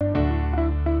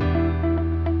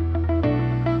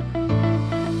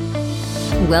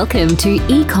Welcome to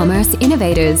E-Commerce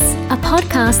Innovators, a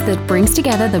podcast that brings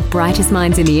together the brightest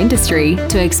minds in the industry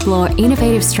to explore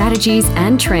innovative strategies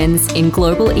and trends in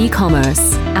global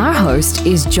e-commerce. Our host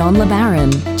is John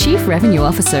LeBaron, Chief Revenue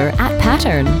Officer at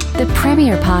Pattern, the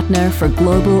premier partner for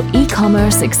global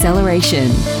e-commerce acceleration.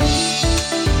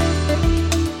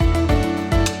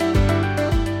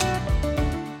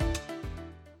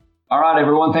 All right,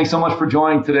 everyone. Thanks so much for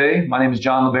joining today. My name is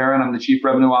John LeBaron. I'm the Chief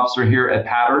Revenue Officer here at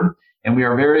Pattern, and we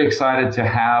are very excited to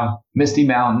have Misty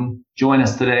Mountain join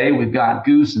us today. We've got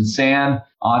Goose and San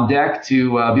on deck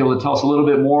to be able to tell us a little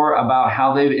bit more about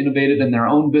how they've innovated in their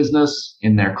own business,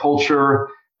 in their culture,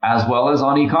 as well as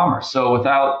on e-commerce. So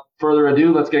without further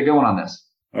ado, let's get going on this.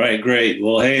 All right, great.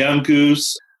 Well, hey, I'm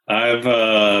Goose. I've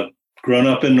grown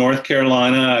up in North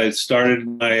Carolina. I started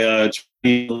my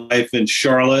life in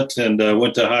Charlotte and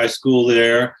went to high school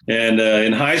there. And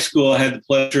in high school, I had the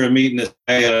pleasure of meeting this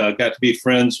guy. I got to be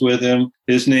friends with him.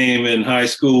 His name in high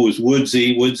school was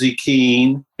Woodsy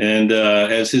Keene. And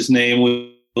as his name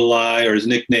would lie, or his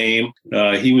nickname,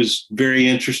 he was very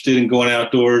interested in going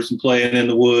outdoors and playing in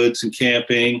the woods and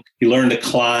camping. He learned to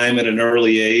climb at an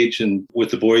early age and with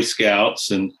the Boy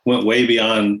Scouts, and went way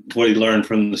beyond what he learned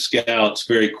from the Scouts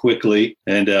very quickly,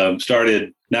 and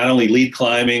started not only lead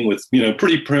climbing with,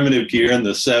 pretty primitive gear in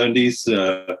the 70s,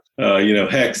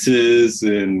 hexes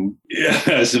and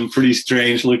some pretty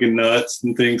strange looking nuts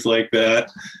and things like that.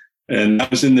 And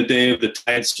that was in the day of the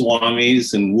Tide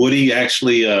Swamis. And Woody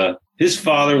actually, his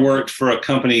father worked for a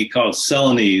company called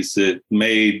Celanese that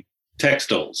made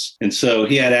textiles. And so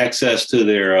he had access to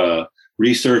their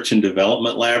research and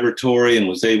development laboratory and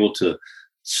was able to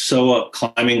sew up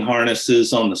climbing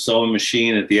harnesses on the sewing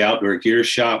machine at the outdoor gear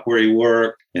shop where he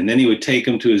worked. And then he would take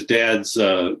them to his dad's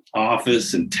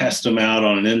office and test them out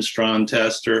on an Instron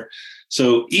tester.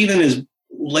 So even in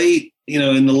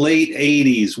the late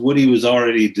 80s, Woody was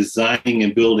already designing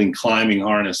and building climbing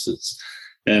harnesses.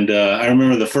 And I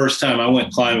remember the first time I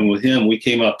went climbing with him, we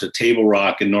came up to Table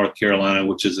Rock in North Carolina,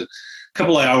 which is a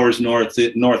couple of hours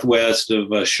northwest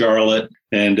of Charlotte.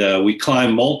 And we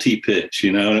climbed multi-pitch,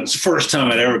 and it was the first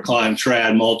time I'd ever climbed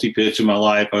trad multi-pitch in my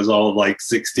life. I was all of like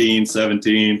 16,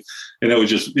 17. And it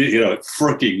was just, it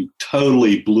freaking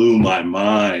totally blew my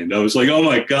mind. I was like, oh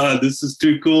my God, this is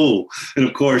too cool. And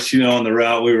of course, on the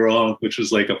route we were on, which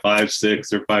was like a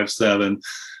 5.6 or 5.7,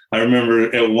 I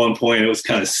remember at one point it was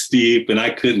kind of steep and I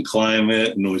couldn't climb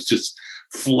it and it was just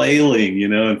flailing,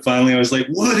 and finally I was like,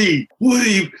 Woody,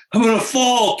 I'm going to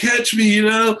fall, catch me,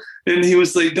 And he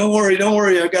was like, don't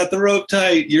worry, I got the rope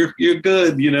tight. You're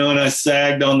good, and I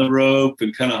sagged on the rope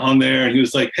and kind of hung there. And he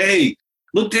was like, hey,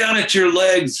 look down at your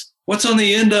legs. What's on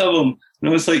the end of them? And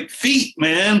I was like, feet,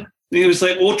 man. And he was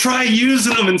like, well, try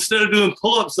using them instead of doing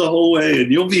pull-ups the whole way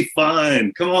and you'll be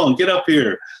fine. Come on, get up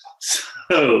here.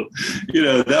 So,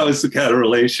 that was the kind of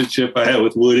relationship I had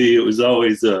with Woody. It was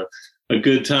always a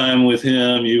good time with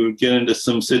him. You would get into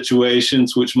some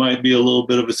situations which might be a little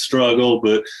bit of a struggle,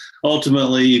 but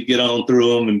ultimately you get on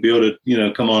through them and be able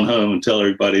to, come on home and tell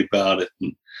everybody about it.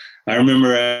 And I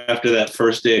remember after that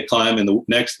first day of climbing, the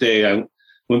next day I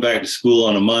went back to school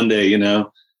on a Monday, and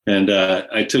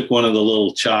I took one of the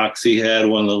little chocks he had,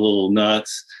 one of the little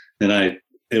nuts, and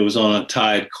it was on a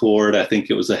tied cord. I think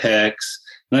it was a hex.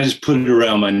 And I just put it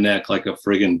around my neck like a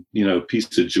friggin',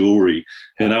 piece of jewelry.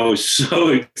 And I was so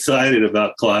excited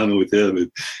about climbing with him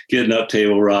and getting up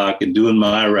Table Rock and doing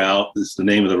my route. This is the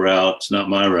name of the route. It's not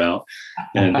my route.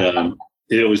 And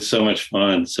it was so much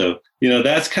fun. So,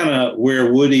 that's kind of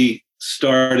where Woody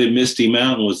started Misty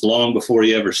Mountain, was long before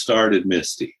he ever started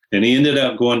Misty. And he ended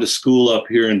up going to school up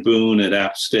here in Boone at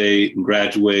App State and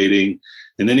graduating.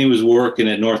 And then he was working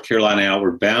at North Carolina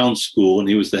Outward Bound School, and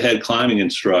he was the head climbing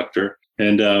instructor.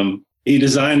 And he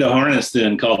designed a harness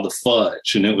then called the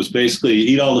Fudge. And it was basically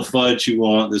eat all the fudge you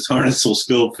want. This harness will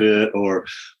still fit, or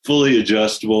fully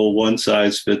adjustable, one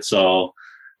size fits all.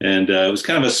 And it was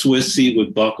kind of a Swiss seat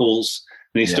with buckles.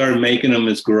 And he started making them in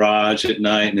his garage at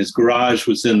night. And his garage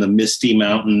was in the Misty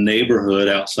Mountain neighborhood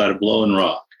outside of Blowing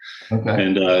Rock. Okay.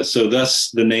 And so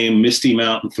thus the name Misty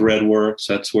Mountain Threadworks.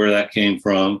 That's where that came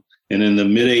from. And in the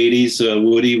mid 80s,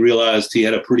 Woody realized he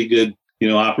had a pretty good,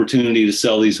 opportunity to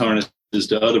sell these harnesses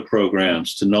to other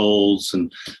programs, to Knowles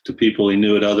and to people he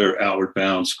knew at other Outward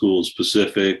Bound schools,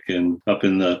 Pacific and up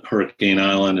in the Hurricane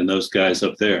Island and those guys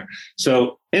up there.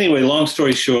 So anyway, long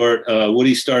story short,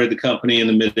 Woody started the company in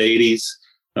the mid 80s.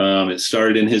 It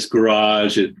started in his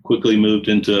garage. It quickly moved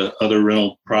into other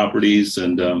rental properties.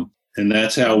 And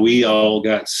that's how we all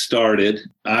got started.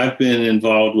 I've been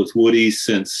involved with Woody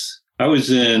since I was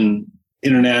in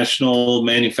international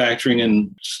manufacturing and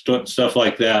stuff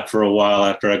like that for a while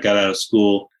after I got out of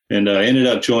school. And I ended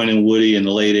up joining Woody in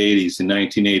the late 80s in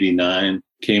 1989.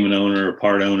 Became an owner, a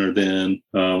part owner then.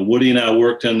 Woody and I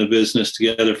worked on the business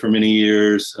together for many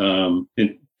years.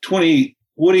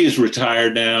 Woody is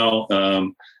retired now,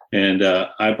 and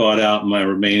I bought out my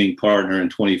remaining partner in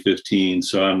 2015.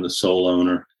 So I'm the sole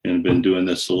owner and have been doing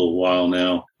this a little while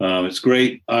now. It's a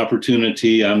great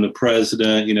opportunity. I'm the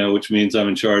president, which means I'm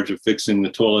in charge of fixing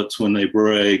the toilets when they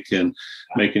break and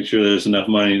making sure there's enough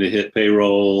money to hit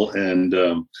payroll. And,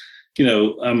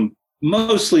 I'm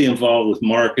mostly involved with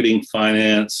marketing,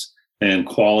 finance, and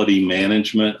quality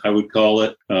management, I would call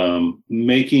it.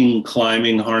 Making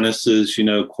climbing harnesses,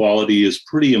 quality is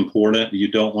pretty important. You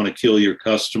don't want to kill your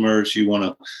customers. You want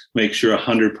to make sure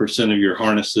 100% of your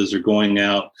harnesses are going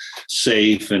out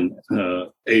safe and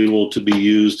able to be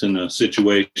used in a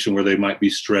situation where they might be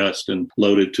stressed and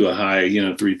loaded to a high,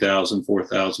 3,000,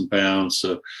 4,000 pounds.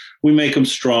 So we make them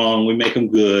strong, we make them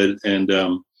good. And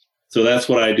so that's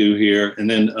what I do here. And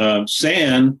then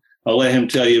San, I'll let him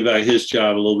tell you about his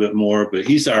job a little bit more, but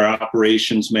he's our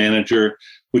operations manager,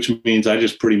 which means I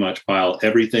just pretty much pile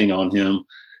everything on him.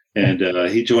 And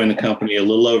he joined the company a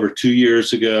little over 2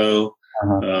 years ago.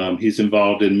 He's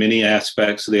involved in many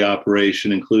aspects of the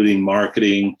operation, including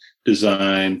marketing,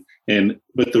 design,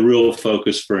 but the real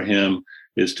focus for him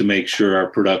is to make sure our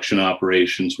production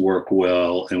operations work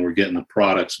well and we're getting the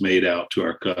products made out to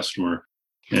our customer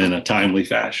in a timely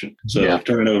fashion. So I'll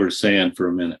turn it over to San for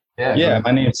a minute. Yeah,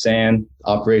 my name is San,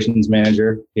 operations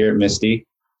manager here at Misty.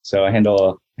 So I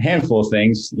handle a handful of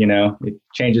things, it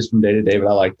changes from day to day, but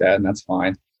I like that and that's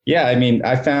fine. Yeah,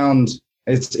 I found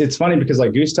it's funny because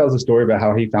like Goose tells a story about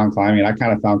how he found climbing. I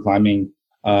kind of found climbing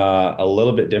a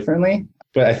little bit differently,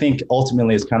 but I think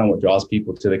ultimately it's kind of what draws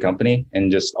people to the company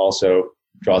and just also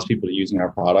draws people to using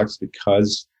our products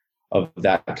because of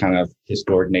that kind of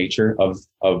historic nature of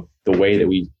the way that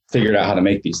we figured out how to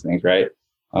make these things, right?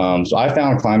 So I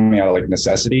found climbing out of like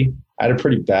necessity. I had a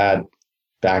pretty bad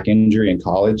back injury in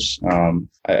college.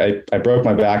 I broke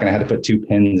my back and I had to put 2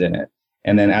 pins in it.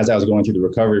 And then as I was going through the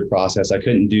recovery process, I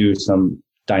couldn't do some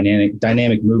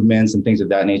dynamic movements and things of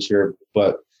that nature.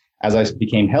 But as I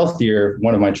became healthier,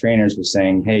 one of my trainers was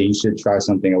saying, hey, you should try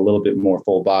something a little bit more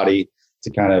full body to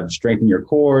kind of strengthen your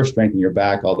core, strengthen your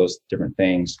back, all those different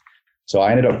things. So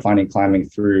I ended up finding climbing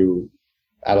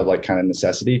out of like kind of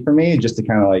necessity for me, just to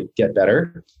kind of like get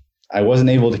better. I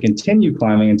wasn't able to continue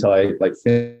climbing until I like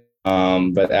finished.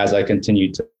 But as I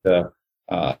continued to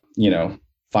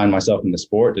find myself in the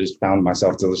sport, just found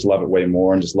myself to just love it way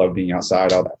more and just love being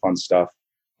outside, all that fun stuff.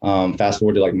 Fast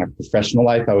forward to like my professional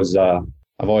life,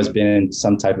 I've always been in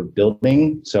some type of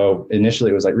building. So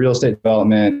initially it was like real estate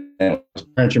development and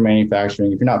furniture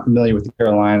manufacturing. If you're not familiar with the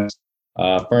Carolinas,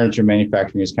 furniture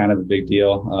manufacturing is kind of a big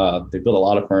deal. They build a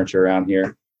lot of furniture around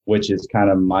here, which is kind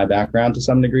of my background to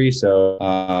some degree. So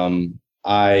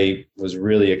I was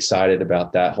really excited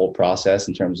about that whole process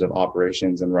in terms of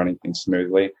operations and running things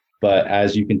smoothly. But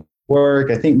as you can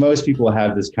work, I think most people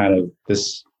have this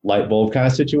light bulb kind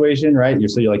of situation, right?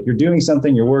 You're doing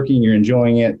something, you're working, you're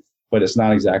enjoying it, but it's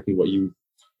not exactly what you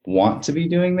want to be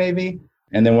doing maybe.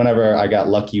 And then whenever I got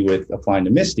lucky with applying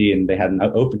to Misty and they had an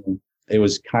opening, it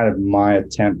was kind of my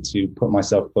attempt to put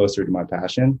myself closer to my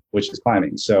passion, which is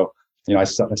climbing. So, I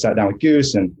sat down with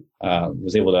Goose and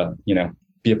was able to,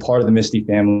 be a part of the Misty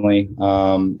family.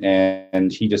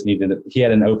 And he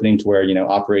had an opening to where,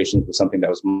 operations was something that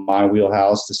was my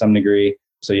wheelhouse to some degree.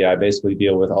 So yeah, I basically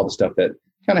deal with all the stuff that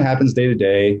kind of happens day to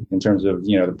day in terms of,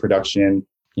 the production,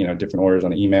 different orders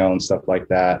on email and stuff like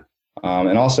that.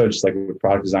 And also just like with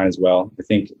product design as well. I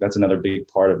think that's another big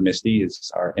part of Misty is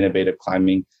our innovative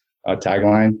climbing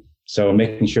tagline. So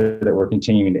making sure that we're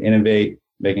continuing to innovate,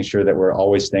 making sure that we're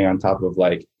always staying on top of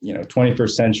 21st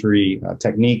century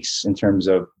techniques in terms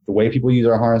of the way people use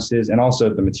our harnesses and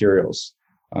also the materials.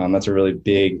 That's a really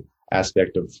big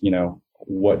aspect of,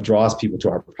 what draws people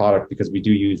to our product because we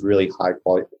do use really high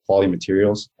quality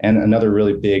materials. And another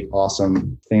really big,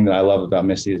 awesome thing that I love about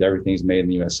Misty is everything's made in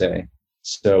the USA.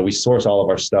 So we source all of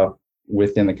our stuff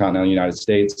within the continental United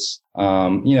States.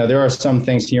 There are some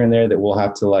things here and there that we'll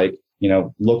have to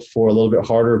look for a little bit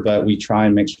harder, but we try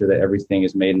and make sure that everything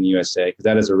is made in the USA because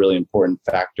that is a really important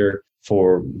factor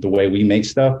for the way we make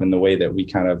stuff and the way that we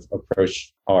kind of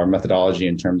approach our methodology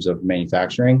in terms of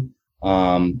manufacturing.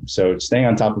 So staying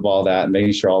on top of all that,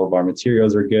 making sure all of our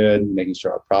materials are good, making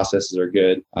sure our processes are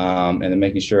good, and then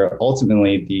making sure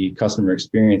ultimately the customer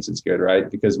experience is good, right?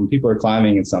 Because when people are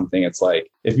climbing in something, it's like,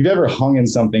 if you've ever hung in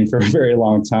something for a very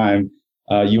long time,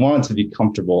 you want it to be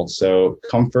comfortable. So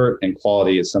comfort and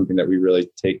quality is something that we really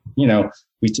take,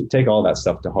 we take all that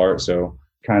stuff to heart. So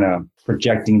kind of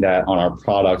projecting that on our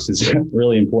products is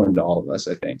really important to all of us,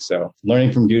 I think. So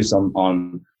learning from Goose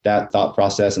on that thought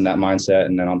process and that mindset,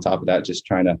 and then on top of that, just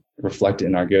trying to reflect it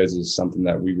in our goods is something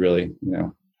that we really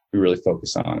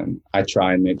focus on. And I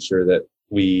try and make sure that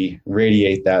we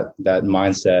radiate that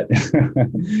mindset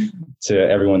to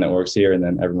everyone that works here, and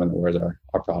then everyone that wears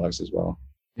our products as well.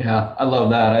 Yeah, I love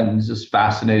that. And it's just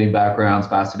fascinating backgrounds,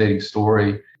 fascinating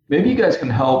story. Maybe you guys can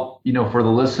help, for the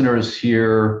listeners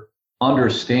here,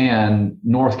 understand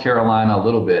North Carolina a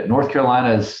little bit. North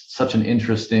Carolina is such an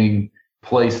interesting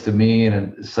place to me,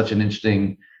 and it's such an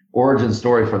interesting origin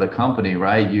story for the company,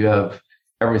 right? You have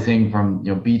everything from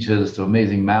beaches to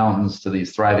amazing mountains to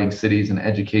these thriving cities and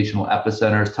educational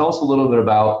epicenters. Tell us a little bit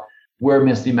about where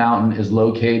Misty Mountain is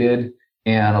located,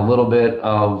 and a little bit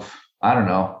of, I don't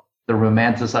know, the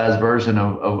romanticized version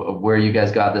of where you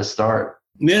guys got this start.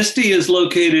 Misty is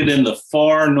located in the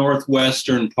far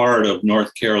northwestern part of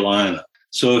North Carolina.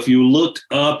 So if you looked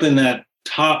up in that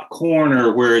top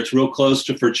corner where it's real close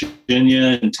to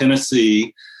Virginia and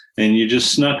Tennessee, and you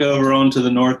just snuck over onto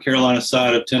the North Carolina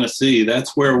side of Tennessee,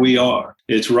 that's where we are.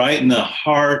 It's right in the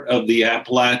heart of the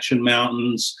Appalachian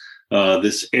Mountains.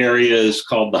 This area is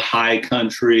called the High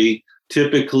Country.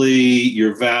 Typically,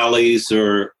 your valleys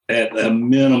are at a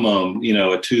minimum,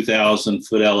 a 2,000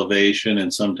 foot elevation,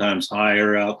 and sometimes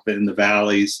higher up in the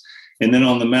valleys. And then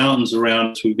on the mountains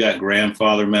around us, we've got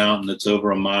Grandfather Mountain that's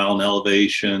over a mile in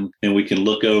elevation. And we can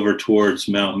look over towards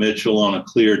Mount Mitchell on a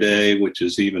clear day, which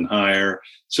is even higher.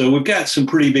 So we've got some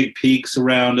pretty big peaks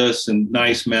around us and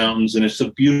nice mountains. And it's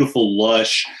a beautiful,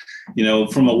 lush,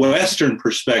 from a Western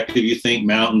perspective, you think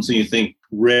mountains and you think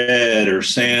red or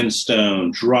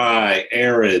sandstone, dry,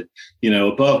 arid,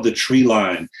 above the tree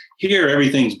line. Here,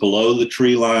 everyththing's below the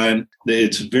tree line.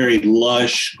 It's a very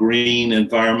lush, green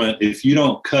environment. If you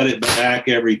don't cut it back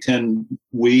every 10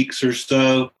 weeks or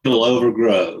so, it'll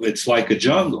overgrow. It's like a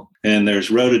jungle. And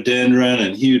there's rhododendron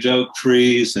and huge oak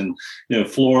trees, and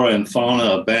flora and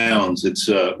fauna abounds.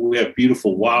 We have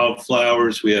beautiful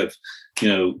wildflowers. We have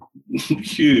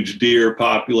huge deer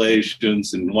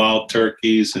populations and wild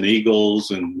turkeys and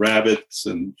eagles and rabbits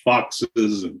and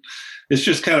foxes. And it's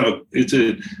just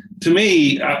to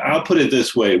me, I'll put it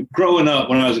this way. Growing up,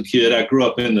 when I was a kid, I grew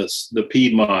up in the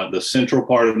Piedmont, the central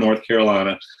part of North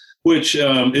Carolina, which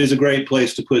is a great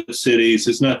place to put cities.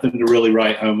 It's nothing to really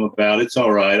write home about. It's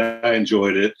all right. I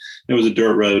enjoyed it. There was a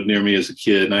dirt road near me as a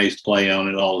kid, and I used to play on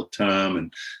it all the time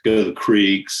and go to the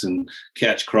creeks and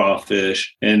catch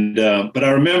crawfish. And but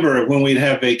I remember when we'd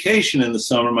have vacation in the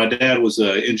summer, my dad was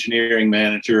an engineering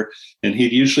manager, and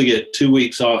he'd usually get 2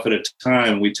 weeks off at a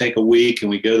time. We'd take a week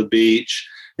and we'd go to the beach.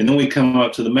 And then we'd come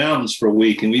up to the mountains for a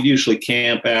week, and we'd usually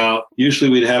camp out. Usually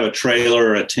we'd have a trailer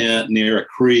or a tent near a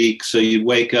creek. So you'd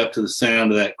wake up to the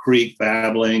sound of that creek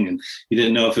babbling, and you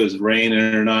didn't know if it was raining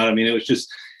or not. I mean,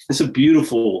 it's a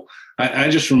beautiful, I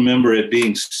just remember it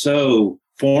being so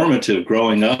formative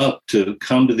growing up to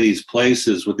come to these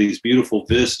places with these beautiful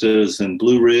vistas and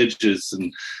blue ridges.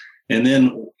 And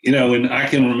then, and I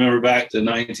can remember back to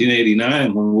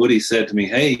 1989 when Woody said to me,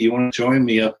 "Hey, you want to join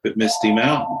me up at Misty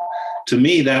Mountain?" To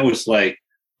me, that was like,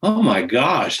 oh my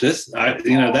gosh, that's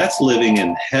living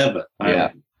in heaven. Yeah.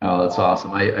 Oh, that's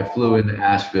awesome. I flew into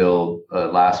Asheville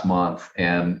last month,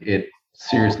 and it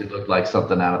seriously looked like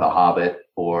something out of The Hobbit,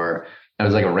 or it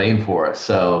was like a rainforest.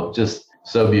 So just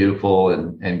so beautiful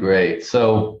and great.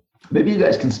 So maybe you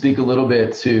guys can speak a little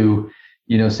bit to,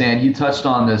 Sam, you touched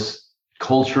on this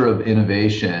culture of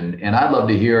innovation, and I'd love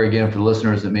to hear, again, for the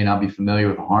listeners that may not be familiar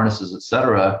with the harnesses, et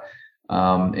cetera.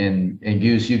 And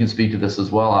Goose, you can speak to this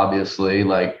as well, obviously.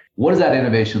 Like, what does that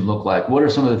innovation look like? What are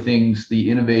some of the things, the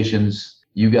innovations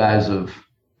you guys have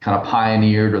kind of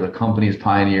pioneered, or the company has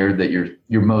pioneered, that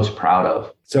you're most proud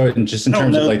of? So just in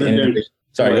terms of like the innovation,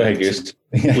 sorry, go ahead, Goose.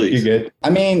 You're good. I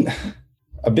mean,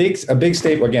 a big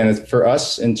staple, again, is for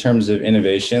us in terms of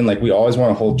innovation. Like, we always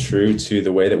want to hold true to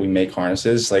the way that we make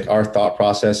harnesses. Like, our thought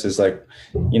process is like,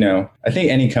 I think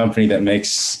any company that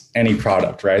makes any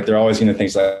product, right? They're always going to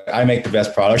think like, I make the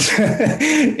best products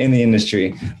in the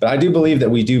industry. But I do believe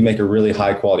that we do make a really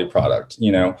high quality product,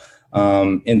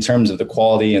 in terms of the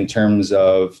quality, in terms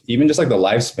of even just like the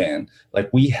lifespan. Like,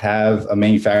 we have a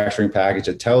manufacturing package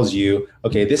that tells you,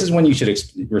 okay, this is when you should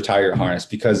retire your harness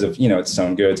because of, it's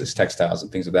sewn goods, it's textiles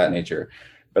and things of that nature.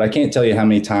 But I can't tell you how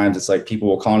many times it's like people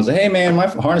will call and say, "Hey man, my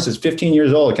harness is 15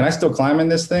 years old. Can I still climb in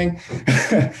this thing?"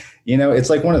 It's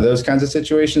like one of those kinds of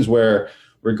situations where,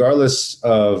 regardless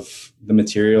of the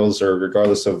materials or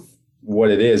regardless of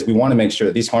what it is, we want to make sure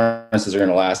that these harnesses are going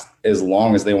to last as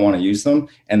long as they want to use them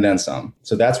and then some.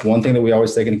 So that's one thing that we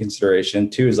always take into consideration.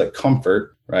 Two is like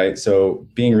comfort, right? So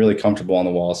being really comfortable on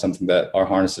the wall is something that our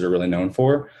harnesses are really known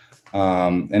for.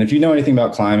 And if you know anything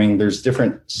about climbing, there's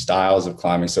different styles of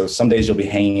climbing. So some days you'll be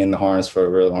hanging in the harness for a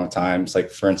really long time. It's like,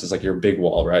 for instance, like your big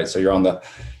wall, right? So you're in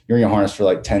your harness for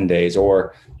like 10 days,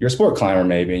 or you're a sport climber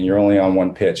maybe, and you're only on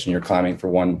one pitch and you're climbing for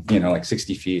like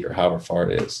 60 feet or however far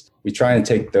it is. We try and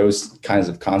take those kinds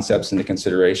of concepts into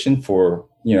consideration for,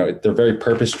 they're very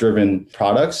purpose-driven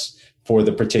products for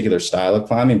the particular style of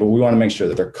climbing, but we want to make sure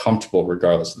that they're comfortable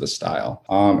regardless of the style.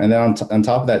 And then on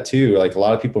top of that too, like a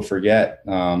lot of people forget,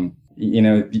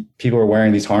 people are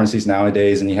wearing these harnesses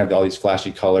nowadays and you have all these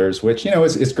flashy colors, which,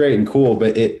 it's great and cool,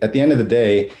 but at the end of the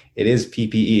day, it is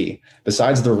PPE.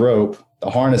 Besides the rope,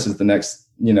 the harness is the next,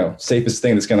 safest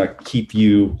thing that's going to keep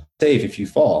you safe if you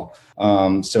fall.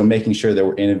 So making sure that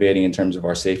we're innovating in terms of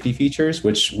our safety features,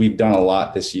 which we've done a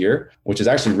lot this year, which is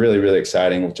actually really, really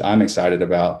exciting, which I'm excited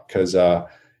about because,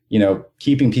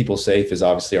 keeping people safe is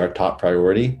obviously our top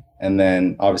priority. And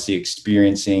then obviously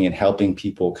experiencing and helping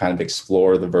people kind of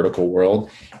explore the vertical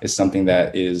world is something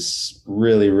that is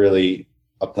really, really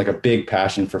like a big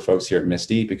passion for folks here at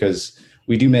Misty, because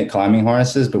we do make climbing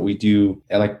harnesses, but we do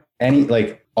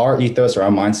our ethos or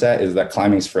our mindset is that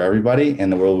climbing is for everybody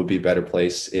and the world would be a better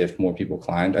place if more people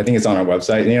climbed. I think it's on our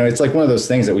website. It's like one of those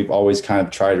things that we've always kind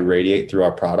of tried to radiate through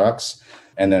our products.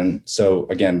 And then, so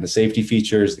again, the safety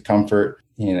features, the comfort,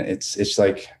 it's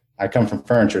like, I come from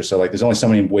furniture. So like, there's only so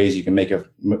many ways you can make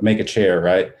a chair,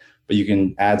 right? But you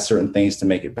can add certain things to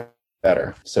make it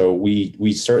better. So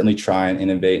we certainly try and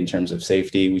innovate in terms of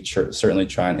safety. We certainly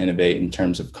try and innovate in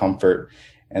terms of comfort.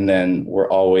 And then we're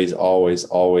always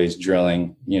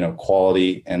drilling,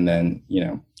 quality and then,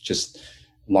 just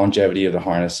longevity of the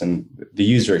harness and the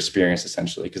user experience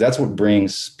essentially, because that's what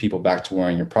brings people back to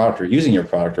wearing your product or using your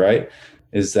product, right?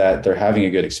 Is that they're having a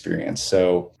good experience.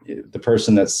 So the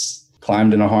person that's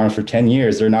climbed in a harness for 10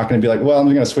 years, they're not going to be like, well, I'm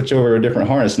going to switch over to a different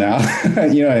harness now.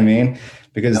 You know what I mean?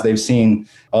 Because they've seen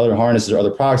other harnesses or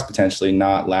other products potentially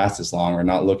not last as long or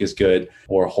not look as good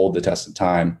or hold the test of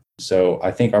time. So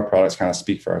I think our products kind of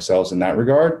speak for ourselves in that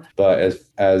regard. But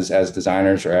as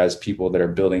designers or as people that are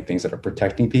building things that are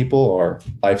protecting people or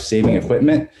life-saving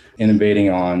equipment, innovating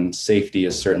on safety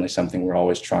is certainly something we're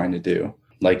always trying to do.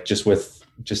 Like just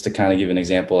to kind of give an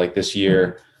example, like this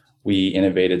year, we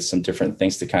innovated some different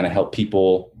things to kind of help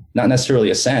people not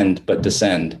necessarily ascend, but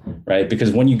descend, right?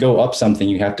 Because when you go up something,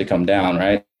 you have to come down,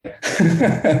 right?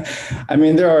 I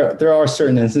mean, there are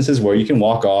certain instances where you can go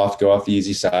off the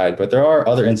easy side, but there are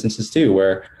other instances too,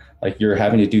 where like you're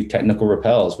having to do technical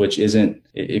rappels, which isn't,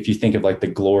 if you think of like the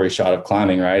glory shot of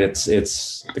climbing, right? It's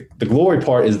the glory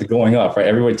part is the going up, right?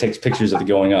 Everybody takes pictures of the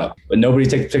going up, but nobody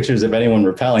takes pictures of anyone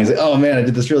rappelling. It's like, oh man, I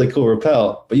did this really cool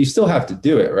rappel, but you still have to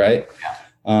do it, right?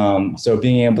 So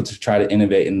being able to try to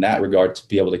innovate in that regard to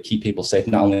be able to keep people safe,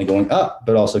 not only going up,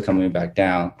 but also coming back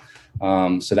down.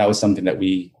 So that was something that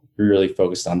we really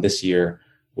focused on this year,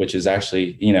 which is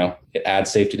actually, it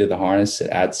adds safety to the harness, it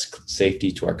adds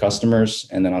safety to our customers.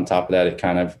 And then on top of that, it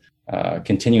kind of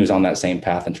continues on that same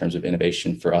path in terms of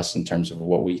innovation for us in terms of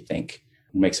what we think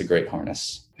makes a great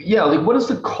harness. Yeah. Like what is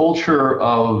the culture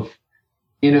of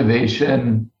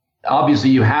innovation? Obviously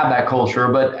you have that culture,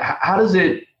 but how does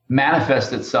it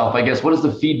manifest itself? I guess, what is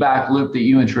the feedback loop that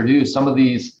you introduce? Some of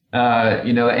these,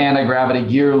 anti-gravity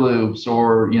gear loops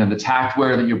or, the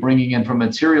tactware that you're bringing in from a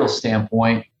material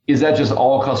standpoint, is that just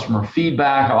all customer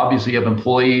feedback? Obviously you have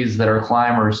employees that are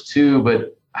climbers too,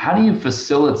 but how do you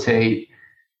facilitate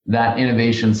that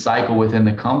innovation cycle within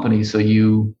the company so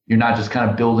you're not just kind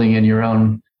of building in your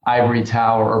own ivory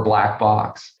tower or black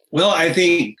box? Well, I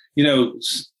think,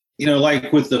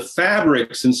 like with the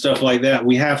fabrics and stuff like that,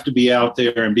 we have to be out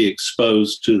there and be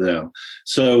exposed to them.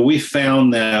 So we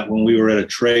found that when we were at a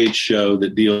trade show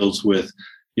that deals with,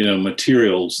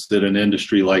 materials that an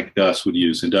industry like us would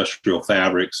use, industrial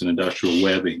fabrics and industrial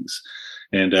webbings.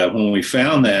 And when we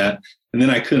found that, and then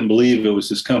I couldn't believe it was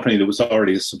this company that was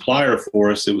already a supplier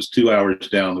for us. It was 2 hours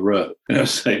down the road. And I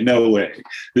was like, no way,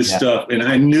 this stuff. And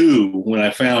I knew when I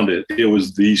found it, it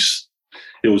was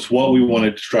what we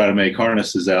wanted to try to make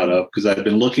harnesses out of, because I've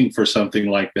been looking for something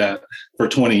like that for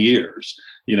 20 years.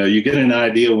 You get an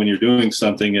idea when you're doing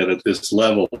something at this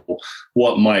level,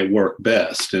 what might work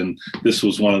best. And this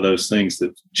was one of those things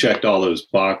that checked all those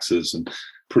boxes and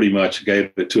pretty much gave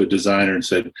it to a designer and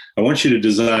said, I want you to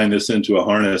design this into a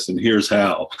harness and here's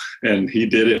how. And he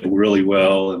did it really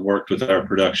well and worked with our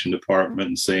production department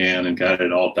and SAN and got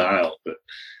it all dialed. But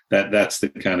that's the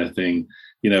kind of thing,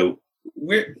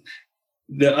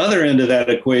 the other end of that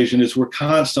equation is we're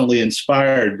constantly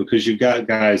inspired because you've got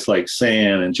guys like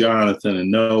San and Jonathan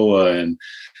and Noah and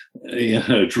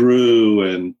Drew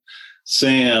and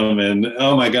Sam, and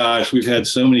oh my gosh, we've had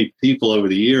so many people over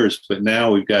the years, but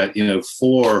now we've got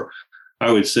 4,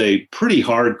 I would say, pretty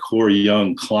hardcore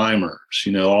young climbers,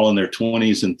 all in their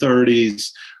 20s and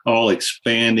 30s, all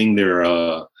expanding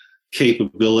their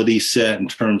capability set in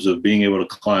terms of being able to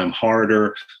climb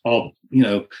harder. All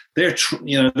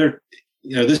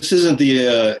this isn't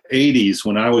the 80s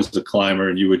when I was a climber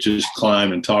and you would just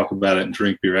climb and talk about it and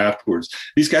drink beer afterwards.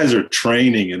 These guys are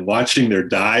training and watching their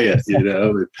diet, and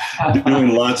doing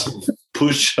lots of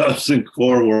push-ups and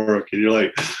core work. And you're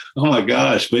like, oh my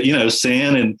gosh. But,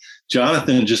 San and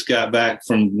Jonathan just got back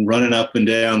from running up and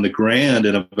down the Grand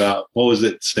in about, what was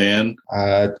it, San?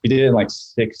 We did it in like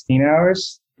 16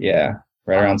 hours. Yeah,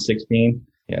 right around 16.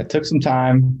 Yeah, it took some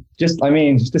time. Just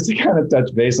to kind of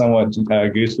touch base on what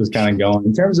Goose was kind of going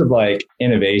in terms of like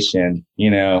innovation,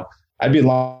 I'd be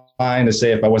lying to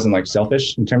say if I wasn't like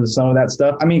selfish in terms of some of that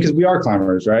stuff. I mean, because we are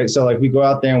climbers, right? So like we go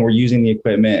out there and we're using the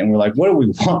equipment and we're like, what do we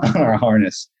want on our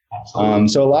harness?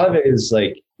 So a lot of it is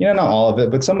like, not all of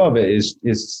it, but some of it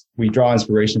is we draw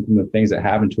inspiration from the things that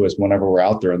happen to us whenever we're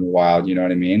out there in the wild. You know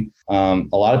what I mean? A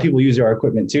lot of people use our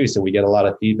equipment too. So we get a lot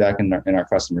of feedback in our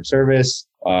customer service.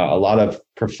 A lot of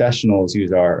professionals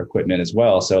use our equipment as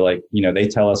well. So like, they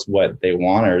tell us what they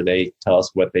want, or they tell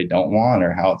us what they don't want,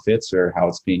 or how it fits, or how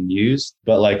it's being used.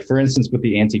 But like, for instance, with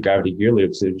the anti-gravity gear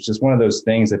loops, it was just one of those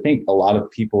things. I think a lot of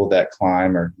people that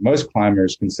climb, or most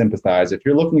climbers, can sympathize. If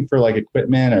you're looking for like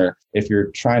equipment, or if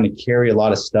you're trying to carry a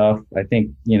lot of stuff, I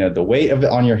think, the weight of it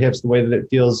on your hips, the way that it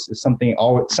feels is something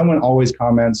someone always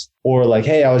comments, or like,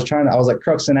 hey, I was like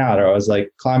cruxing out, or I was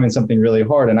like climbing something really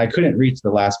hard and I couldn't reach the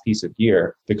last piece of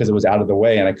gear because it was out of the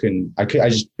way, and I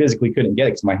just physically couldn't get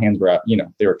it because my hands were out,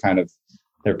 they were kind of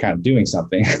doing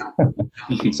something.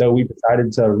 So we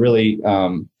decided to really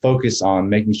focus on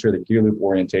making sure the gear loop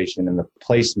orientation and the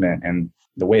placement and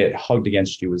the way it hugged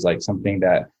against you was like something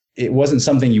that it wasn't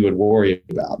something you would worry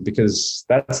about, because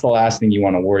that's the last thing you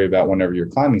want to worry about whenever you're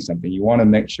climbing something. You want to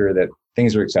make sure that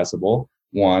things are accessible,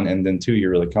 one, and then two,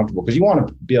 you're really comfortable, because you want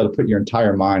to be able to put your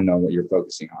entire mind on what you're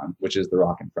focusing on, which is the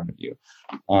rock in front of you.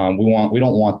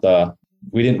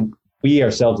 We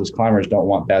ourselves as climbers don't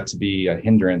want that to be a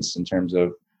hindrance in terms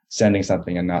of sending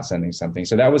something and not sending something.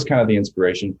 So that was kind of the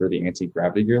inspiration for the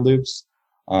anti-gravity gear loops.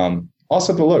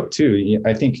 Also the look too.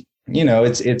 I think,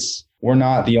 we're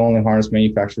not the only harness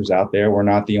manufacturers out there. We're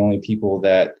not the only people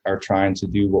that are trying to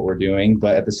do what we're doing,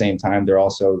 but at the same time, there are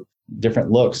also different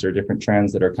looks or different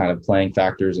trends that are kind of playing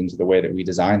factors into the way that we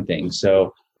design things.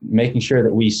 So making sure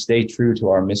that we stay true to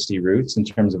our Misty roots in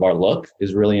terms of our look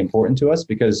is really important to us,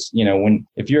 because,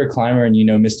 if you're a climber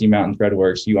and Misty Mountain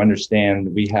Threadworks, you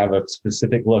understand we have a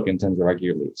specific look in terms of our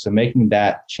gear loops. So making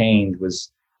that change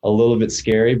was a little bit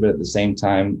scary, but at the same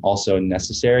time also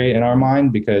necessary in our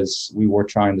mind, because we were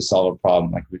trying to solve a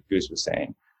problem, like Goose was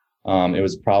saying. It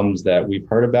was problems that we've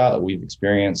heard about, we've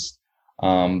experienced,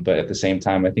 but at the same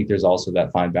time, I think there's also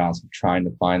that fine balance of trying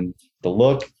to find the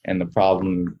look and the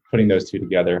problem, putting those two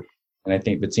together. And I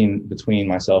think between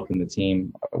myself and the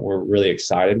team, we're really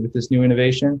excited with this new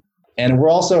innovation. And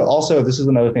we're also, this is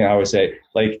another thing I always say,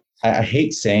 like, I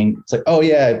hate saying, it's like, oh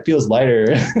yeah, it feels lighter.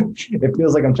 It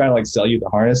feels like I'm trying to like sell you the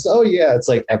harness. Oh yeah, it's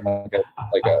like a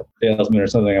salesman or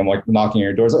something. I'm like knocking on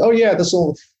your doors. Like, oh yeah, this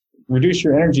will reduce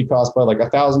your energy cost by like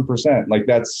 1,000%. Like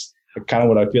that's kind of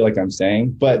what I feel like I'm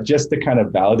saying. But just to kind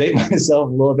of validate myself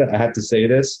a little bit, I have to say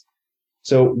this.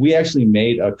 So we actually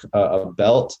made a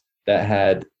belt that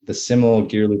had the similar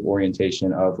gear loop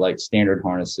orientation of like standard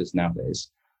harnesses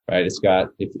nowadays, right? It's got,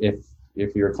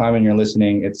 if you're climbing, you're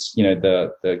listening, it's,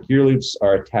 the gear loops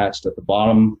are attached at the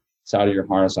bottom side of your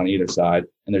harness on either side,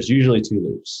 and there's usually 2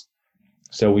 loops.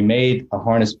 So we made a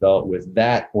harness belt with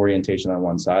that orientation on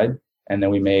one side, and then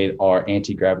we made our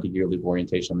anti-gravity gear loop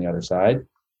orientation on the other side.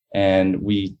 And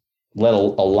we let a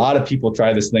lot of people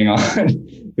try this thing on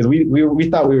because we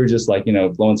thought we were just like,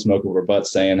 blowing smoke over our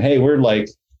butts saying, hey, we're like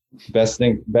best,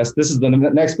 this is the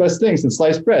next best thing since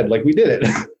sliced bread. Like we did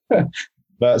it.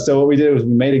 But so what we did was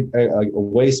we made a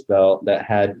waist belt that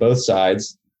had both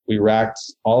sides. We racked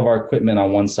all of our equipment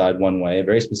on one side, one way, a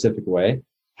very specific way,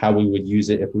 how we would use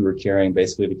it if we were carrying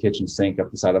basically the kitchen sink up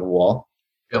the side of a wall.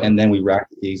 Yep. And then we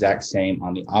racked the exact same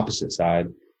on the opposite side.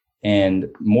 And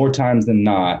more times than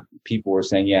not, people were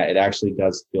saying, yeah, it actually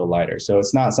does feel lighter. So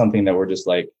it's not something that we're just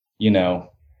like,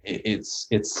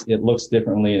 it looks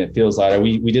differently and it feels lighter.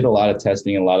 We did a lot of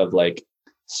testing, a lot of like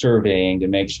surveying to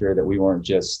make sure that we weren't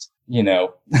just,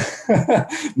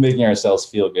 making ourselves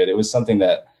feel good. It was something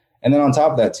that And then on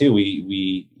top of that too,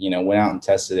 we went out and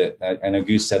tested it. I know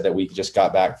Goose said that we just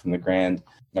got back from the Grand,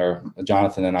 or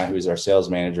Jonathan and I, who is our sales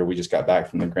manager, we just got back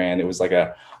from the Grand. It was like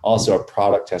also a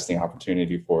product testing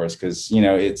opportunity for us, because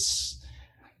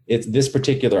it's this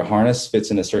particular harness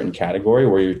fits in a certain category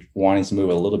where you're wanting to move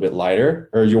a little bit lighter,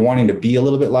 or you're wanting to be a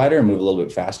little bit lighter and move a little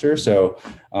bit faster. So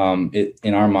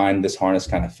in our mind, this harness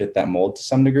kind of fit that mold to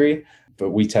some degree.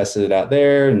 But we tested it out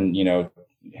there, and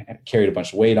carried a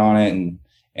bunch of weight on it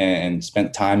and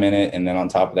spent time in it. And then on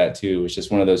top of that too, it's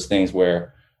just one of those things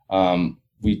where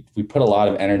we put a lot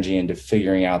of energy into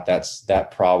figuring out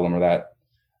that problem, or that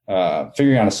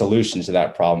figuring out a solution to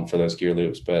that problem for those gear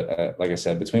loops. But like I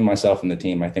said, between myself and the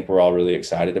team, I think we're all really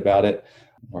excited about it.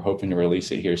 We're hoping to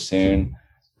release it here soon.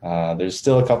 There's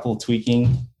still a couple of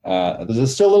tweaking.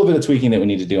 There's still a little bit of tweaking that we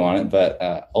need to do on it,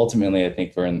 but ultimately, I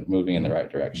think we're moving in the right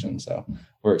direction. So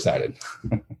we're excited.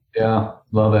 Yeah,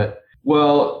 love it.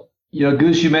 Well,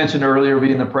 Goose, you mentioned earlier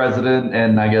being the president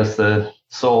and I guess the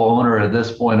sole owner at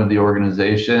this point of the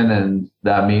organization, and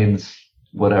that means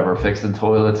whatever, fixing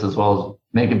toilets as well as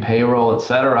making payroll, et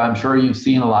cetera. I'm sure you've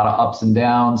seen a lot of ups and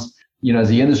downs, as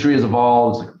the industry has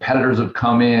evolved, as the competitors have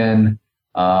come in,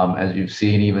 as you've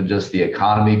seen even just the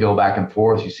economy go back and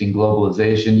forth. You've seen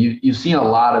globalization. You've seen a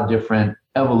lot of different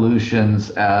evolutions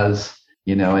as,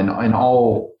 in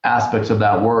all aspects of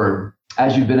that word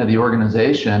as you've been at the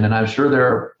organization. And I'm sure there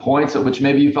are points at which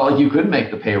maybe you felt like you couldn't make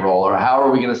the payroll, or how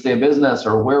are we going to stay in business,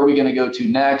 or where are we going to go to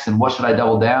next, and what should I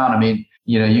double down? I mean,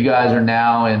 you guys are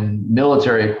now in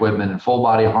military equipment and full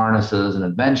body harnesses and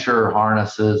adventure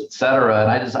harnesses, et cetera.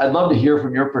 And I'd love to hear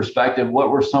from your perspective,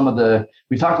 what were some of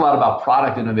we talked a lot about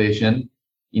product innovation.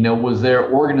 Was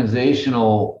there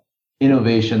organizational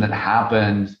innovation that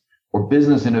happened, or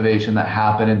business innovation that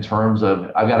happened in terms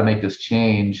of, I've got to make this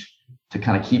change to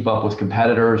kind of keep up with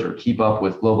competitors, or keep up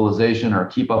with globalization, or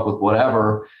keep up with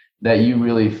whatever, that you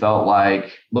really felt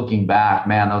like, looking back,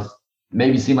 man, those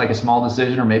maybe seemed like a small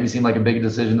decision, or maybe seemed like a big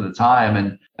decision at the time.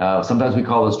 And sometimes we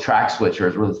call those track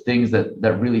switchers, or the things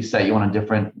that really set you on a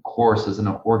different course as an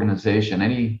organization.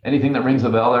 Anything that rings a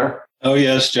bell there? Oh,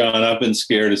 yes, John. I've been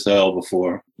scared as hell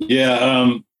before.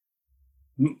 Yeah.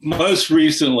 Most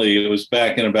recently, it was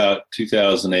back in about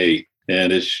 2008.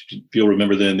 And if you'll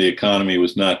remember then, the economy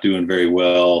was not doing very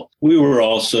well. We were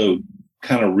also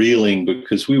kind of reeling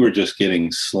because we were just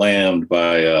getting slammed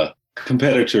by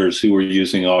competitors who were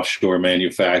using offshore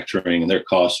manufacturing, and their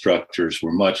cost structures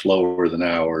were much lower than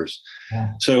ours.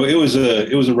 Yeah. So it was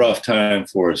a rough time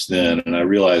for us then. And I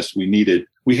realized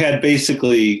we had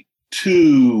basically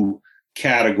two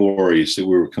categories that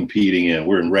we were competing in.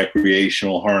 We're in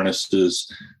recreational harnesses.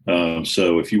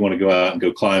 So if you want to go out and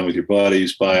go climb with your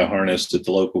buddies, buy a harness at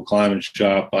the local climbing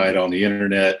shop, buy it on the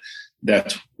internet,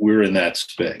 we're in that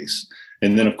space.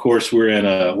 And then of course we're in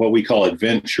what we call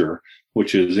adventure,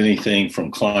 which is anything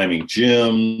from climbing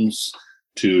gyms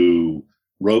to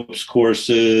ropes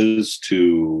courses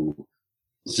to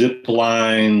zip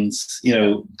lines,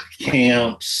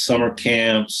 camps, summer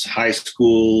camps, high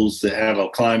schools that have a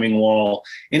climbing wall.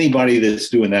 Anybody that's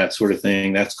doing that sort of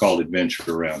thing, that's called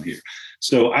adventure around here.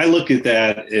 So I look at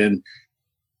that and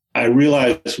I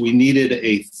realized we needed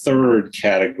a third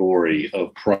category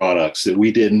of products that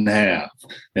we didn't have,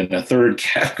 and a third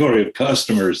category of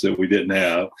customers that we didn't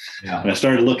have. Yeah. And I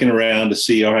started looking around to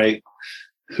see, all right,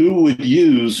 who would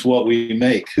use what we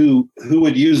make? Who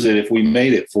would use it if we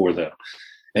made it for them?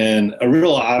 And a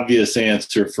real obvious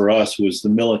answer for us was the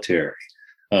military.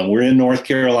 We're in North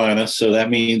Carolina, so that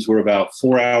means we're about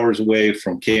 4 hours away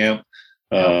from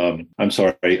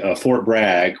Fort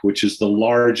Bragg, which is the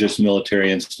largest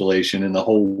military installation in the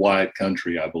whole wide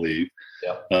country, I believe.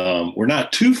 Yeah. We're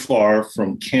not too far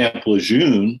from Camp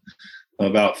Lejeune,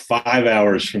 about 5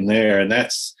 hours from there, and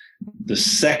that's the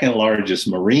second largest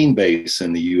Marine base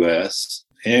in the U.S.,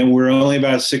 and we're only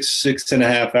about six and a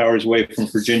half hours away from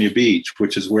Virginia Beach,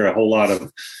 which is where a whole lot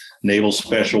of naval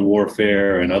special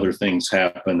warfare and other things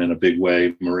happen in a big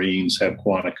way. Marines have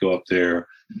Quantico up there.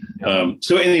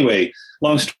 So anyway,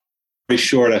 long story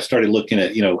short, I started looking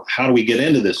at, how do we get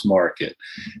into this market?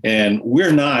 And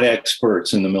we're not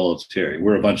experts in the military.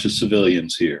 We're a bunch of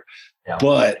civilians here. Yeah.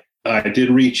 But I did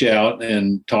reach out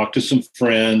and talk to some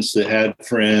friends that had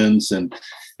friends, and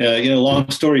long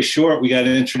story short, we got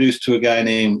introduced to a guy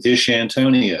named Ish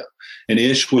Antonio. And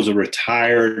Ish was a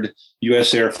retired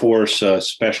U.S. Air Force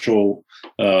special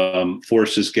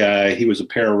forces guy. He was a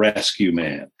pararescue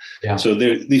man. Yeah. So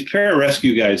these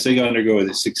pararescue guys, they undergo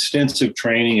this extensive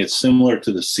training. It's similar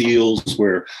to the SEALs,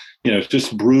 where, it's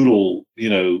just brutal,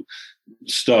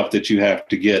 stuff that you have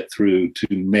to get through to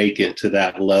make it to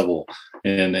that level.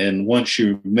 And once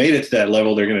you made it to that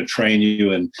level, they're going to train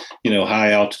you in,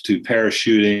 high altitude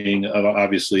parachuting.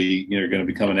 Obviously, you're going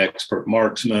to become an expert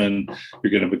marksman.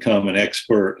 You're going to become an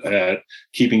expert at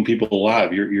keeping people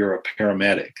alive. You're a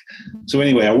paramedic. So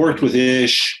anyway, I worked with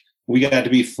Ish. We got to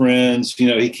be friends.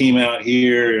 He came out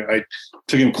here. I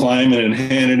took him climbing and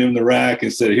handed him the rack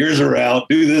and said, here's a route,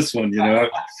 do this one,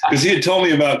 because he had told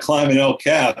me about climbing El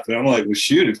Cap. And I'm like, well,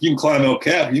 shoot, if you can climb El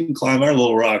Cap, you can climb our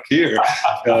little rock here.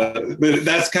 But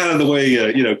that's kind of the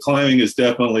way, climbing is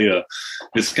definitely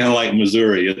it's kind of like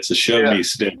Missouri. It's a show me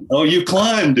stick. Oh, you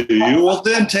climb, do you? Well,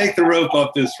 then take the rope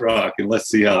up this rock and let's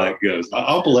see how that goes.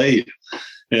 I'll belay you.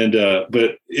 And,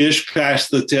 but Ish passed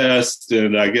the test,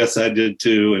 and I guess I did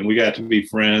too. And we got to be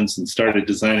friends and started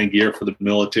designing gear for the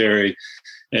military.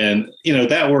 And,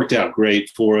 that worked out great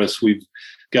for us. We've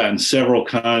gotten several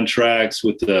contracts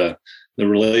with the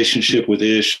relationship with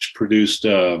Ish, produced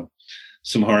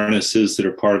some harnesses that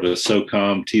are part of the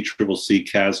SOCOM TCCC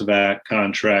CASEVAC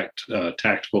contract,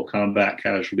 tactical combat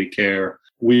casualty care.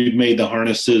 We've made the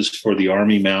harnesses for the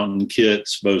Army mountain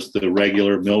kits, both the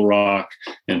regular Milrock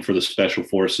and for the Special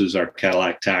Forces, our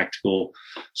Cadillac Tactical.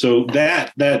 So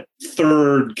that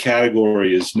third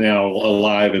category is now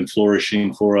alive and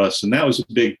flourishing for us. And that was a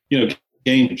big,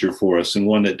 game changer for us, and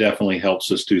one that definitely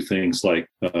helps us do things like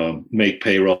make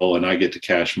payroll, and I get to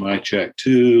cash my check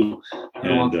too,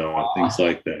 and things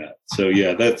like that. So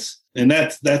yeah, that's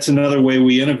another way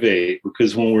we innovate,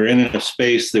 because when we're in a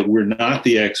space that we're not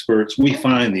the experts, we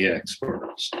find the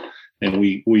experts and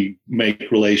we make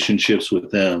relationships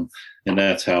with them, and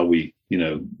that's how we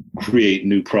create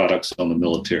new products on the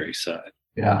military side.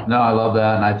 Yeah, no, I love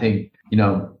that. And I think,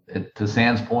 to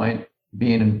Sam's point,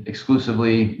 being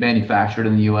exclusively manufactured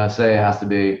in the USA has to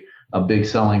be a big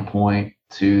selling point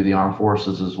to the armed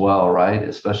forces as well, right?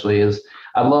 Especially as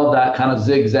I love that kind of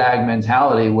zigzag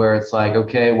mentality where it's like,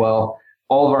 okay, well,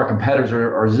 all of our competitors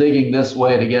are zigging this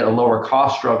way to get a lower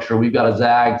cost structure. We've got to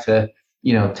zag to,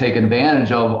 take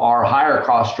advantage of our higher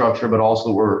cost structure, but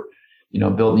also we're,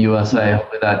 built in the USA.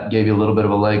 Hopefully that gave you a little bit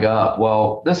of a leg up.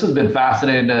 Well, this has been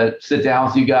fascinating to sit down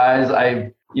with you guys.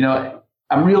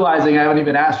 I'm realizing I haven't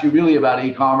even asked you really about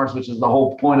e-commerce, which is the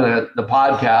whole point of the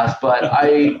podcast. But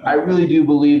I really do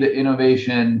believe that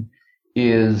innovation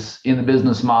is in the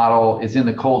business model, it's in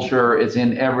the culture, it's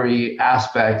in every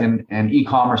aspect. And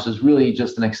e-commerce is really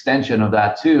just an extension of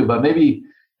that too. But maybe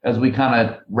as we kind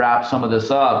of wrap some of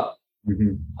this up,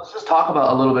 let's just talk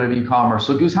about a little bit of e-commerce.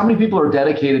 So Goose, how many people are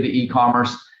dedicated to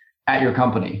e-commerce at your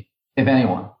company, if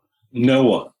anyone? No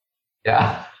one.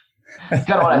 Yeah. Kind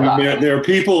of what I thought. There are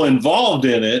people involved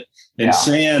in it, and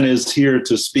San is here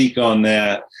to speak on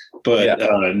that. But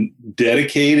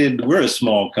dedicated, we're a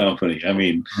small company. I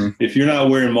mean, if you're not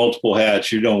wearing multiple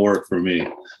hats, you don't work for me.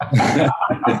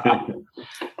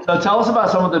 So tell us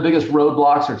about some of the biggest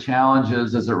roadblocks or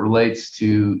challenges as it relates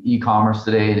to e-commerce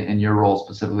today and your role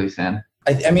specifically, San.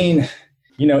 I mean,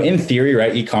 in theory,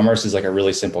 right, e-commerce is like a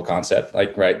really simple concept.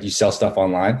 Like, right, you sell stuff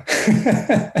online.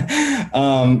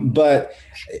 But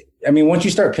I mean, once you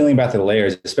start peeling back the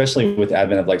layers, especially with the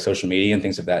advent of like social media and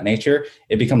things of that nature,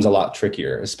 it becomes a lot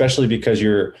trickier, especially because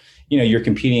you're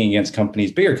competing against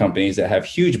bigger companies that have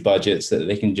huge budgets that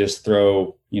they can just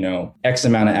throw, X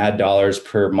amount of ad dollars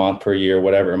per month, per year,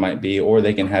 whatever it might be, or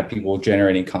they can have people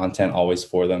generating content always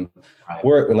for them. Right.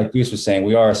 We're, like Goose was saying,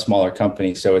 we are a smaller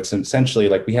company. So it's essentially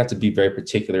like we have to be very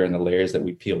particular in the layers that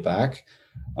we peel back.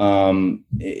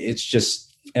 It's just,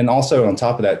 and also on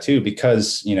top of that too,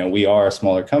 because, we are a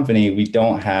smaller company, we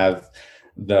don't have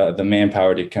the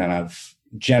manpower to kind of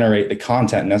generate the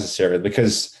content necessary,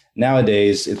 because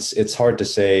nowadays it's hard to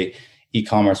say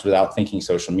e-commerce without thinking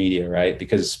social media, right?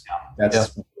 Because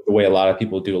that's the way a lot of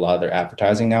people do a lot of their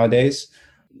advertising nowadays.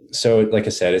 So like I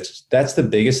said, that's the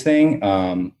biggest thing.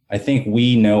 I think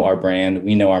we know our brand,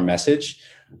 we know our message.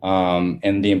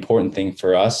 And the important thing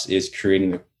for us is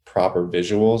creating the proper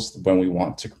visuals when we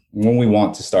want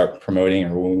to start promoting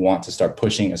or when we want to start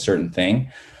pushing a certain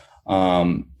thing.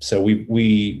 So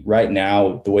we right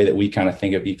now, the way that we kind of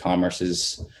think of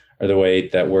e-commerce or the way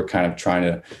that we're kind of trying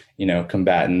to,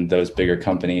 combating those bigger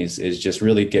companies is just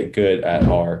really get good at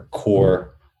our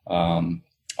core, or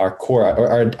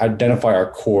identify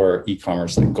our core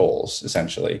e-commerce goals,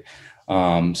 essentially.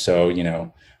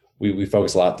 So, we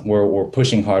focus a lot. We're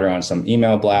pushing harder on some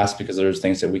email blasts because there's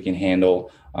things that we can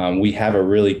handle. We have a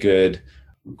really good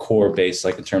core base,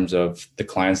 like in terms of the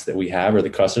clients that we have or the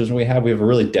customers we have. We have a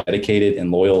really dedicated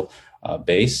and loyal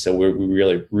base. So we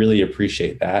really, really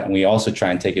appreciate that. And we also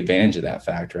try and take advantage of that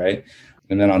fact, right?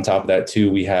 And then on top of that too,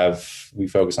 we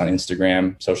focus on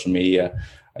Instagram, social media.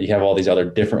 You have all these other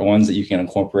different ones that you can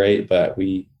incorporate, but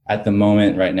at the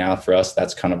moment right now for us,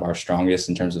 that's kind of our strongest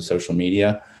in terms of social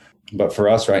media. But for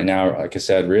us right now, like I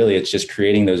said, really, it's just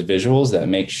creating those visuals that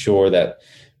make sure that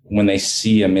when they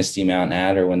see a Misty Mountain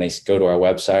ad, or when they go to our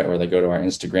website or they go to our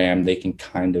Instagram, they can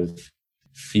kind of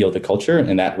feel the culture,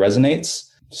 and that resonates.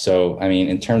 So, I mean,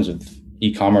 in terms of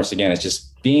e-commerce, again, it's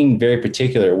just being very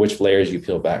particular which layers you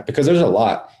peel back, because there's a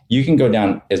lot. You can go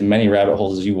down as many rabbit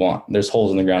holes as you want. There's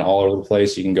holes in the ground all over the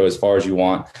place. You can go as far as you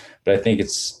want. But I think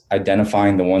it's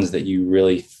identifying the ones that you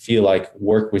really feel like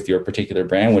work with your particular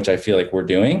brand, which I feel like we're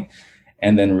doing,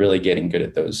 and then really getting good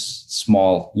at those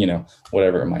small,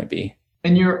 whatever it might be.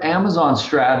 And your Amazon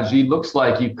strategy looks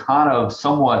like you kind of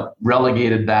somewhat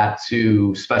relegated that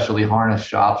to specialty harness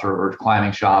shops or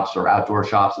climbing shops or outdoor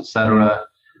shops, et cetera.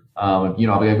 I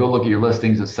go look at your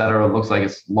listings, et cetera. It looks like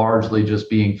it's largely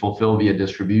just being fulfilled via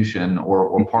distribution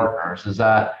or partners. Is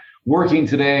that working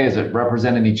today? Does it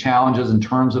represent any challenges in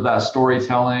terms of that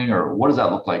storytelling, or what does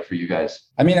that look like for you guys?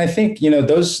 I mean, I think,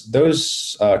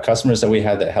 those customers that we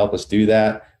had that help us do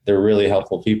that, they're really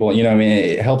helpful people.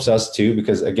 It helps us too,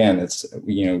 because again, it's,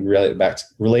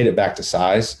 relate it back to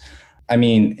size. I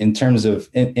mean, in terms of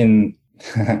in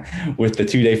with the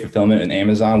 2-day fulfillment in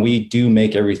Amazon, we do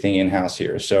make everything in-house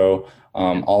here. So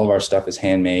all of our stuff is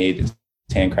handmade, it's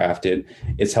handcrafted.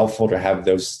 It's helpful to have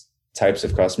those types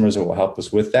of customers that will help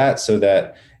us with that, so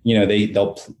that,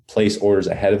 they'll place orders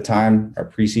ahead of time, or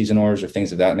preseason orders or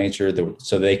things of that nature,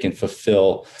 so they can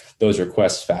fulfill those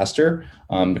requests faster,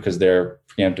 because they're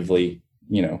preemptively,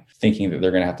 thinking that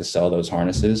they're going to have to sell those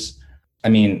harnesses. I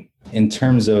mean, in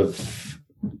terms of,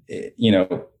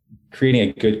 creating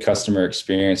a good customer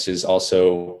experience is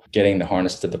also getting the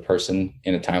harness to the person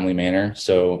in a timely manner.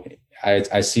 So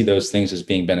I see those things as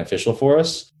being beneficial for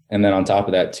us. And then on top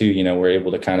of that too, we're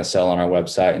able to kind of sell on our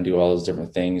website and do all those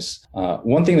different things.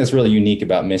 One thing that's really unique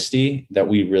about Misty that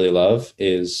we really love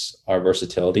is our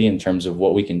versatility in terms of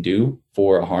what we can do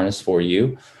for a harness for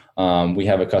you. We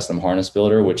have a custom harness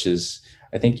builder, which is,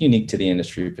 I think, unique to the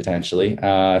industry potentially.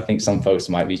 I think some folks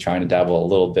might be trying to dabble a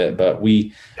little bit, but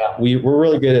we're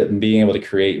really good at being able to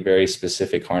create very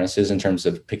specific harnesses in terms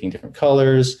of picking different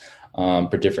colors,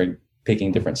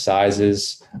 picking different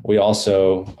sizes. We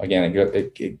also, again,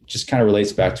 it just kind of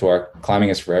relates back to our Climbing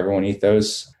is for Everyone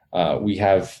ethos. We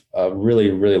have a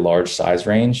really, really large size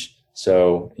range.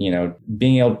 So,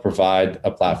 being able to provide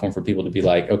a platform for people to be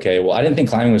like, okay, well, I didn't think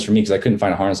climbing was for me because I couldn't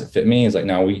find a harness that fit me. It's like,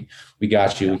 no, we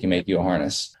got you. We can make you a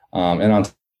harness. And on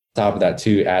top of that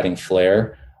too, adding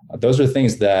flare. Those are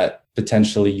things that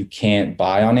potentially you can't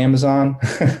buy on Amazon.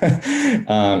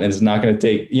 And it's not going to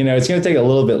take, it's going to take a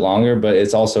little bit longer, but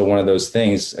it's also one of those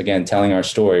things, again, telling our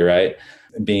story, right?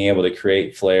 Being able to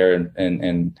create flare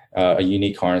and a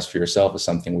unique harness for yourself is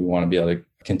something we want to be able to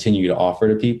continue to offer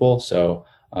to people. So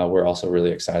we're also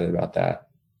really excited about that.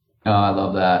 Oh, I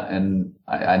love that. And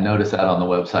I noticed that on the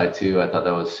website too. I thought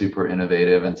that was super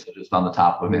innovative. And so just on the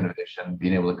top of innovation,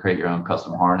 being able to create your own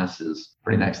custom harness is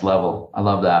pretty next level. I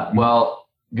love that. Well,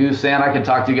 Goose, and I could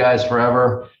talk to you guys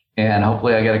forever. And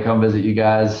hopefully I get to come visit you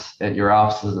guys at your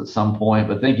offices at some point.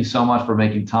 But thank you so much for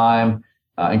making time.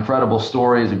 Incredible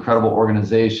stories, incredible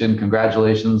organization.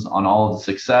 Congratulations on all of the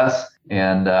success.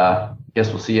 And guess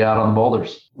we'll see you out on the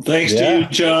boulders. Thanks to you,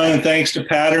 John. Thanks to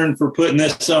Pattern for putting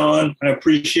this on. I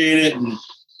appreciate it. And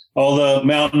all the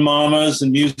mountain mamas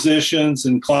and musicians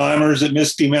and climbers at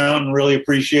Misty Mountain really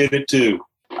appreciate it too.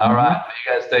 All right.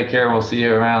 You guys take care. We'll see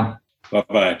you around.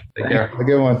 Bye-bye. Take care. Have a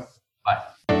good one. Bye.